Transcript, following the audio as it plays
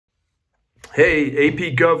Hey,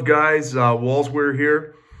 AP Gov guys, Wallswear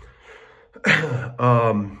here.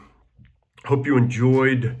 Hope you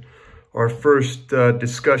enjoyed our first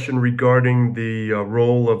discussion regarding the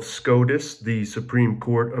role of SCOTUS, the Supreme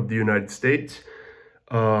Court of the United States.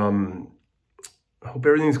 Hope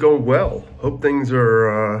everything's going well. Hope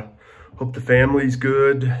hope the family's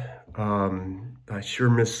good. I sure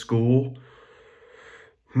miss school.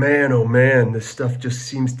 Man, oh man, this stuff just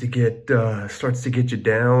seems to starts to get you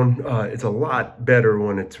down. It's a lot better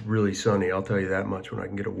when it's really sunny, I'll tell you that much, when I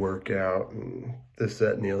can get a workout and this,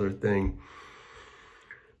 that, and the other thing.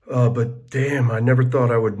 But damn, I never thought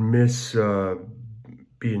I would miss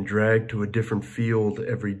being dragged to a different field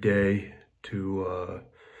every day to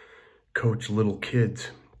coach little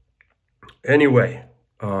kids. Anyway,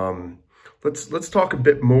 let's talk a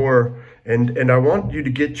bit more, and I want you to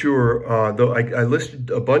get your, though I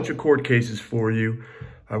listed a bunch of court cases for you.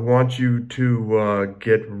 I want you to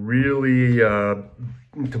get really, to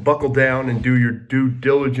buckle down and do your due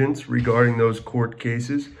diligence regarding those court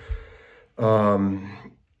cases, and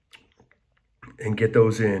get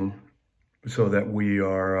those in so that we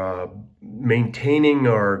are maintaining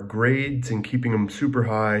our grades and keeping them super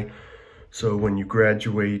high. So when you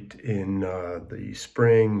graduate in the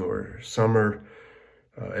spring or summer,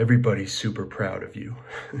 everybody's super proud of you.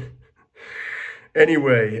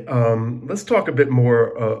 Anyway, let's talk a bit more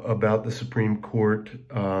about the Supreme Court.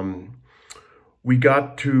 We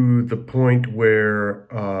got to the point where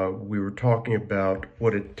we were talking about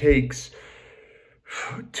what it takes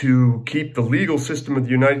to keep the legal system of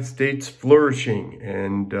the United States flourishing.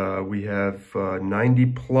 And we have 90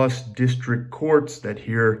 plus district courts that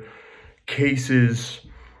hear cases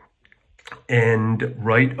and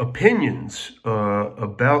write opinions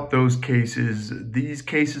about those cases. These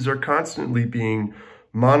cases are constantly being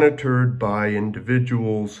monitored by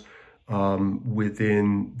individuals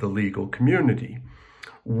within the legal community.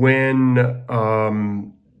 When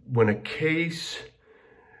a case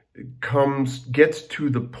gets to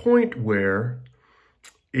the point where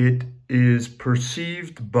it is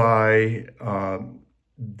perceived by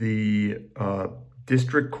the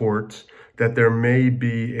district courts that there may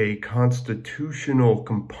be a constitutional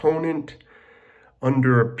component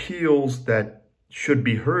under appeals that should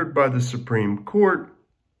be heard by the Supreme Court,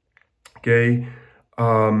 okay?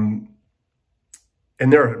 And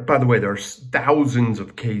by the way, there are thousands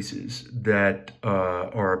of cases that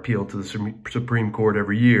are appealed to the Supreme Court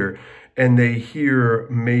every year, and they hear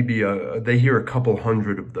a couple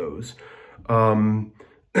hundred of those. And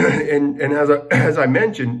as I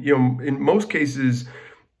mentioned, in most cases,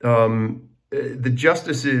 the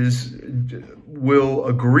justices will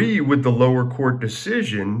agree with the lower court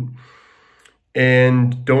decision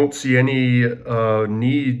and don't see any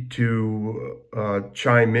need to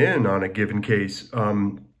chime in on a given case.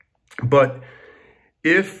 But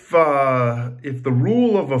if the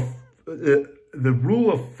rule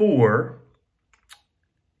of four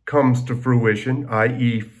comes to fruition,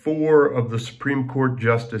 i.e. 4 of the Supreme Court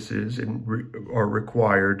justices are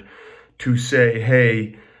required to say,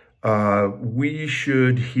 hey, we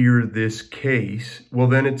should hear this case, well,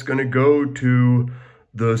 then it's going to go to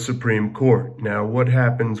the Supreme Court. Now, what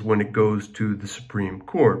happens when it goes to the Supreme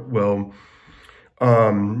Court? Well,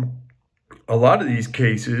 a lot of these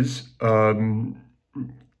cases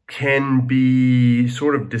can be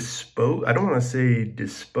sort of I don't want to say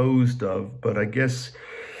disposed of, but I guess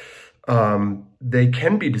they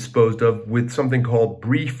can be disposed of with something called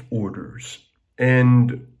brief orders.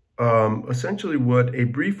 And essentially what a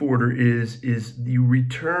brief order is you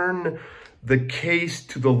return the case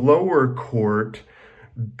to the lower court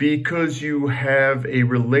because you have a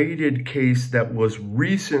related case that was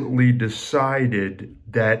recently decided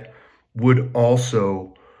that would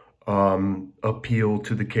also appeal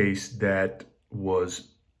to the case that was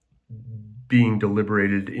being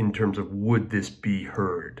deliberated in terms of would this be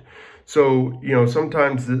heard. So,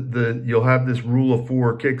 sometimes you'll have this rule of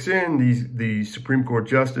 4 kicks in. The Supreme Court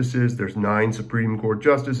justices, there's 9 Supreme Court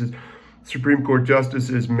justices. Supreme Court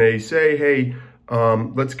justices may say, hey,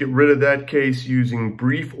 let's get rid of that case using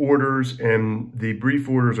brief orders, and the brief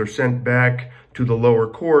orders are sent back to the lower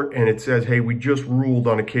court, and it says, hey, we just ruled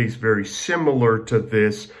on a case very similar to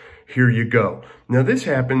this. Here you go. Now, this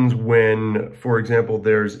happens when, for example,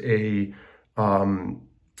 there's a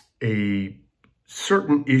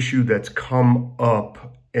certain issue that's come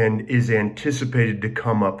up and is anticipated to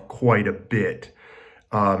come up quite a bit.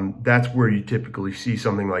 That's where you typically see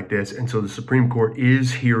something like this. And so the Supreme Court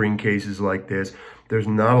is hearing cases like this. There's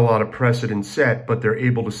not a lot of precedent set, but they're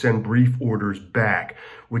able to send brief orders back,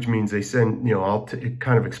 which means they send, I'll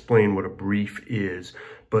kind of explain what a brief is.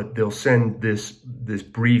 but they'll send this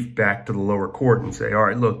brief back to the lower court and say, all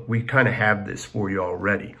right, look, we kind of have this for you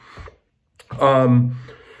already.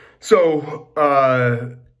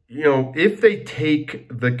 You know, if they take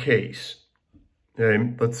the case,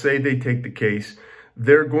 okay, let's say they take the case,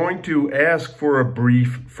 they're going to ask for a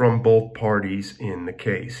brief from both parties in the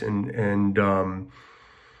case. And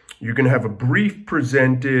you're going to have a brief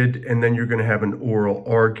presented, and then you're going to have an oral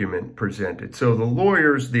argument presented. So the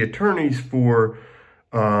lawyers, the attorneys for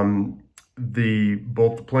both the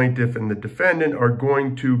plaintiff and the defendant are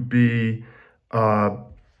going to be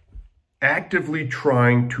actively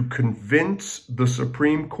trying to convince the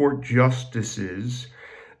Supreme Court justices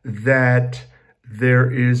that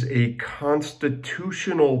there is a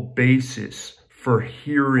constitutional basis for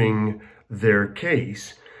hearing their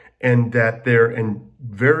case, and that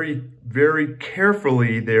very, very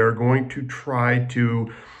carefully they are going to try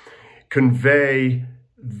to convey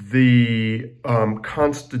the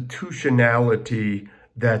constitutionality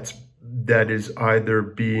that is either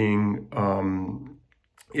being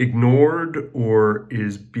ignored or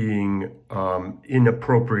is being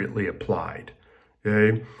inappropriately applied.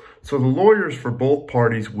 Okay, so the lawyers for both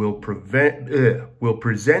parties will present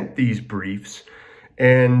these briefs,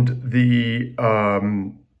 and the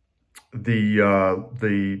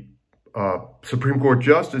Supreme Court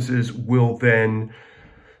justices will then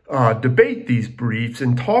debate these briefs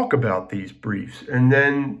and talk about these briefs, and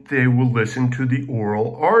then they will listen to the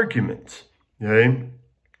oral arguments. Okay.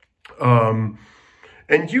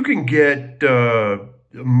 And you can get, the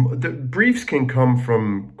briefs can come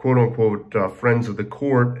from, quote unquote, friends of the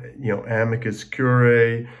court, you know, amicus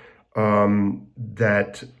curiae,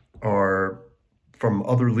 that are from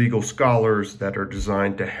other legal scholars that are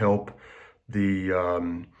designed to help the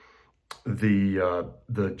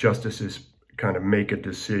justices kind of make a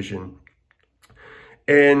decision.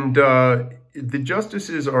 And the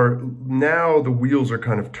justices are, now the wheels are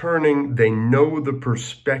kind of turning. They know the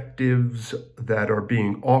perspectives that are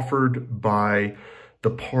being offered by the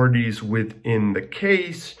parties within the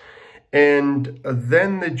case. And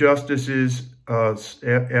then the justices,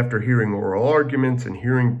 after hearing oral arguments and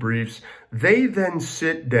hearing briefs, they then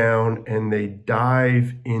sit down and they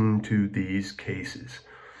dive into these cases.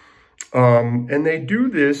 And they do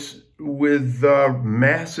this with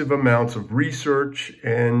massive amounts of research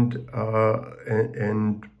and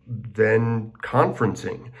then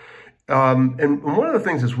conferencing. And one of the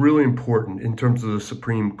things that's really important in terms of the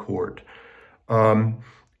Supreme Court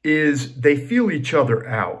is they feel each other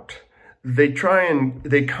out. They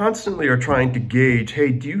constantly are trying to gauge,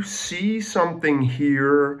 hey, do you see something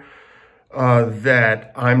here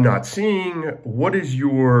that I'm not seeing? What is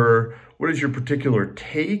your particular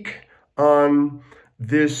take on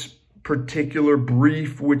this particular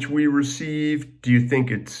brief which we received? Do you think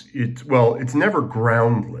it's never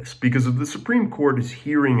groundless, because if the Supreme Court is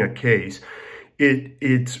hearing a case,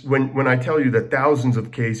 it's when I tell you that thousands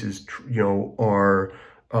of cases, you know, are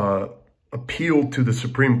appealed to the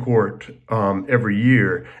Supreme Court every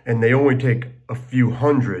year, and they only take a few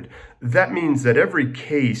hundred, that means that every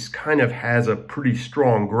case kind of has a pretty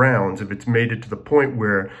strong grounds if it's made it to the point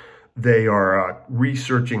where they are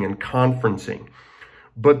researching and conferencing.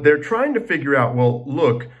 But they're trying to figure out, well,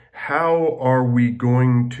 look, how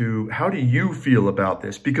do you feel about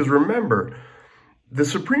this? Because remember, the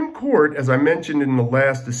Supreme Court, as I mentioned in the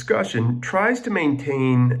last discussion, tries to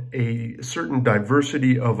maintain a certain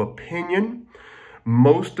diversity of opinion.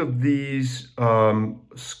 Most of these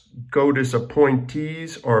SCOTUS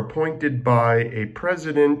appointees are appointed by a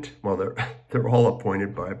president. Well, they're all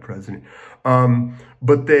appointed by a president,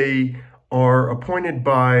 but they are appointed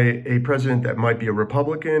by a president that might be a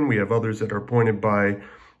Republican. We have others that are appointed by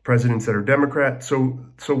presidents that are Democrat. So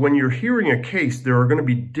when you're hearing a case, there are going to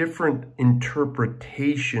be different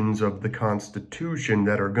interpretations of the Constitution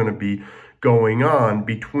that are going to be going on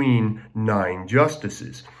between 9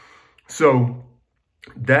 justices. So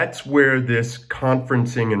that's where this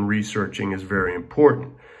conferencing and researching is very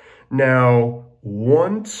important. Now,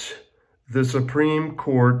 once the Supreme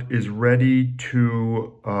Court is ready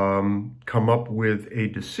to come up with a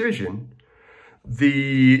decision,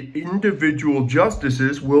 the individual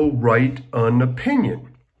justices will write an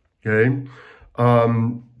opinion, okay?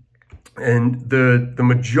 And the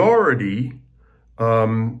majority,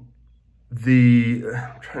 I'm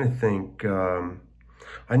trying to think,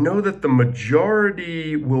 I know that the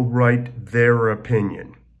majority will write their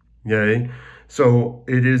opinion, okay? So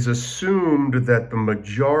it is assumed that the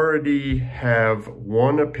majority have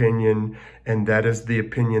one opinion, and that is the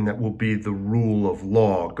opinion that will be the rule of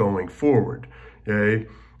law going forward, okay?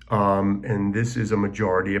 and this is a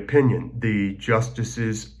majority opinion. The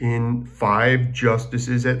justices, 5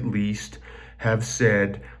 justices at least, have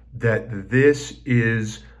said that this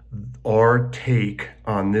is our take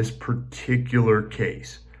on this particular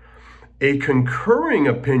case. A concurring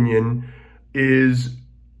opinion is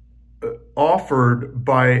offered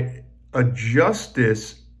by a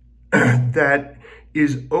justice that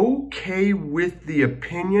is okay with the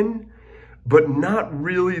opinion, but not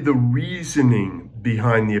really the reasoning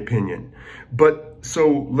behind the opinion. But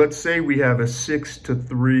so let's say we have a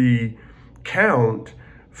 6-3 count.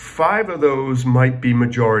 5 of those might be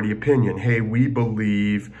majority opinion. Hey, we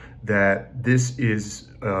believe that this is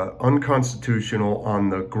unconstitutional on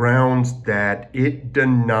the grounds that it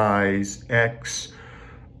denies X,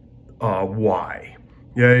 Y.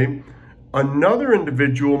 Okay? Another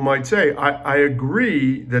individual might say, I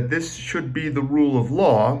agree that this should be the rule of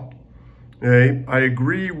law. Okay? I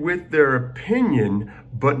agree with their opinion,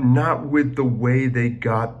 but not with the way they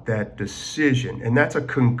got that decision. And that's a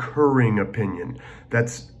concurring opinion.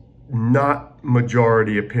 That's not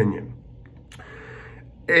majority opinion.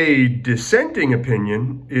 A dissenting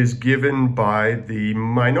opinion is given by the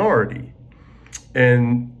minority.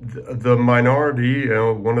 And the minority,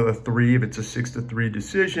 one of the 3, if it's a 6-3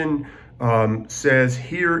 decision, says,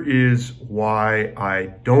 here is why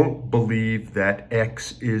I don't believe that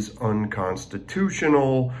X is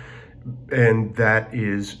unconstitutional, and that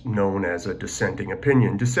is known as a dissenting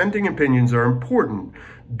opinion. Dissenting opinions are important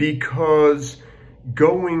because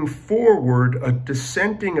going forward, a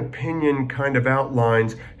dissenting opinion kind of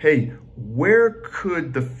outlines, hey, where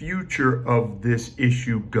could the future of this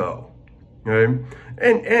issue go? Okay?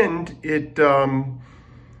 And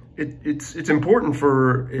it's important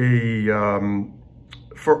for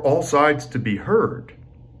for all sides to be heard.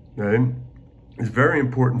 Okay? It's very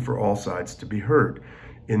important for all sides to be heard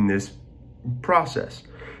in this process.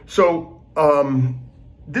 So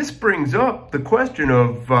this brings up the question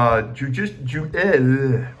of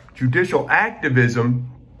judicial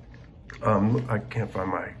activism. I can't find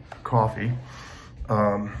my coffee.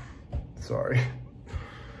 Sorry.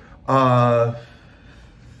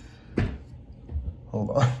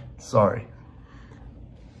 Hold on. Sorry.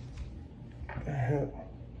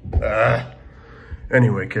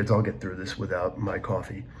 Anyway, kids, I'll get through this without my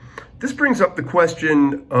coffee. This brings up the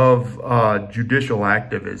question of judicial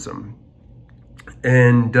activism.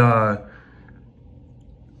 And,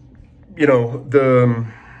 you know, the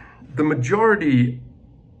majority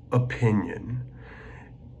opinion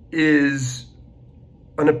is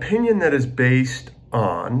an opinion that is based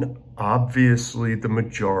on, obviously, the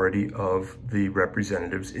majority of the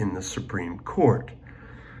representatives in the Supreme Court.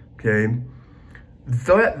 Okay?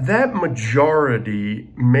 That majority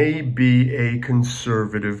may be a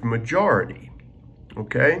conservative majority.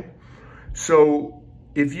 Okay? So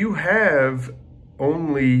if you have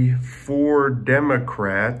only 4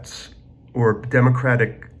 Democrats or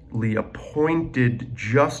democratically appointed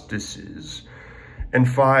justices and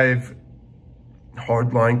 5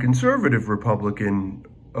 hardline conservative Republican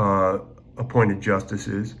appointed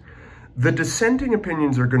justices, the dissenting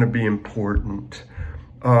opinions are going to be important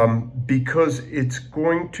because it's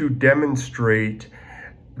going to demonstrate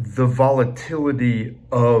the volatility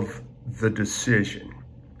of the decision.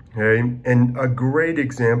 Okay? And a great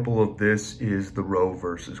example of this is the Roe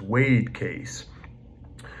versus Wade case.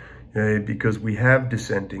 Okay? Because we have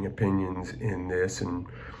dissenting opinions in this, and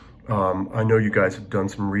I know you guys have done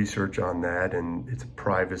some research on that, and it's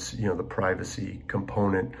privacy, the privacy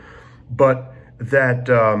component. But that,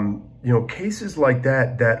 cases like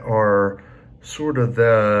that are sort of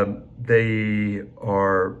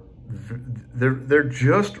they're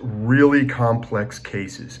just really complex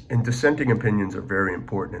cases, and dissenting opinions are very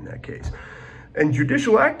important in that case. And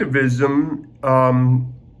judicial activism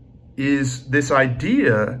is this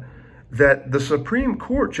idea that the Supreme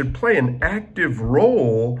Court should play an active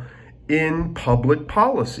role in public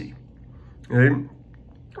policy. Okay?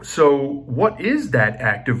 So what is that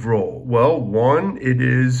active role? Well, one, it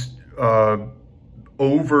is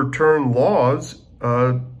overturn laws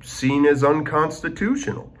seen as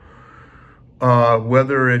unconstitutional.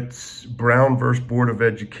 Whether it's Brown versus Board of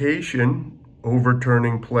Education,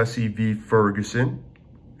 overturning Plessy v. Ferguson,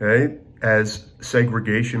 okay, as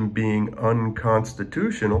segregation being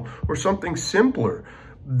unconstitutional, or something simpler.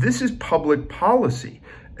 This is public policy.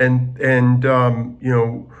 And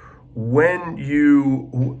when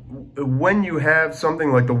you have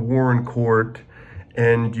something like the Warren Court,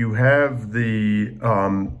 and you have the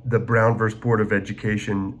Brown versus Board of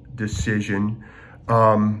Education decision,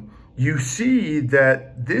 you see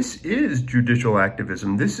that this is judicial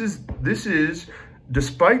activism. This is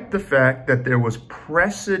despite the fact that there was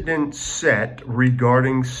precedent set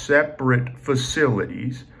regarding separate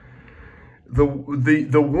facilities,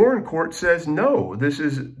 the Warren Court says no. This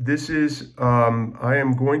is I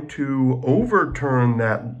am going to overturn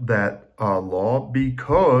that law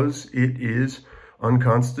because it is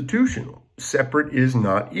unconstitutional. Separate is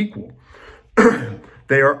not equal.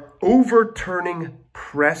 They are overturning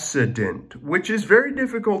precedent, which is very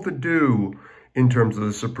difficult to do in terms of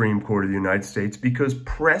the Supreme Court of the United States because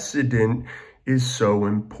precedent is so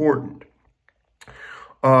important.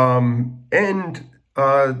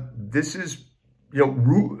 This is,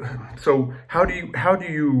 so how do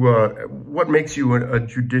you, what makes you a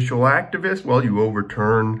judicial activist? Well, you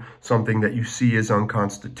overturn something that you see as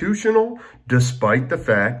unconstitutional, despite the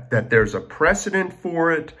fact that there's a precedent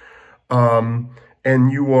for it,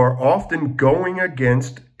 and you are often going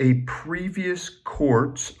against a previous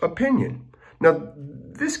court's opinion. Now,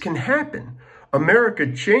 this can happen. America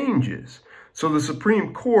changes. So the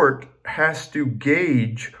Supreme Court has to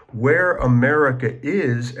gauge where America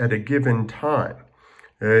is at a given time.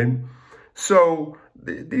 Okay? So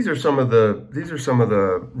these are some of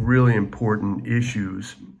the really important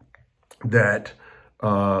issues that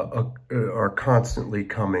are constantly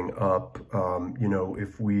coming up.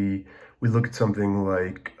 If we look at something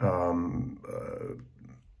like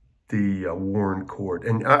the Warren Court,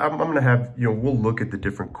 and I'm going to have, we'll look at the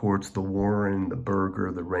different courts, the Warren, the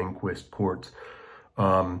Berger, the Rehnquist courts,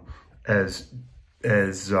 as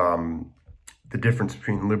the difference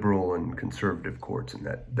between liberal and conservative courts and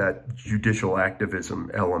that judicial activism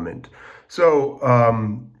element. So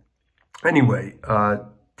anyway,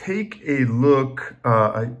 take a look.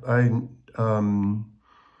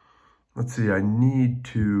 Let's see, I need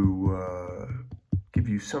to give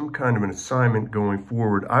you some kind of an assignment going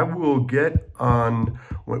forward. I will get on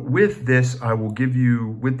with this. I will give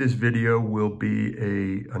you, with this video will be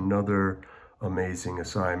another amazing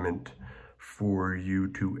assignment for you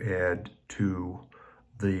to add to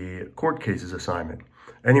the court cases assignment.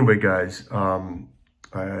 Anyway, guys,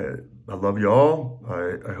 I love you all.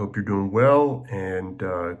 I hope you're doing well, and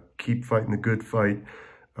keep fighting the good fight.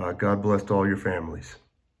 God bless all your families.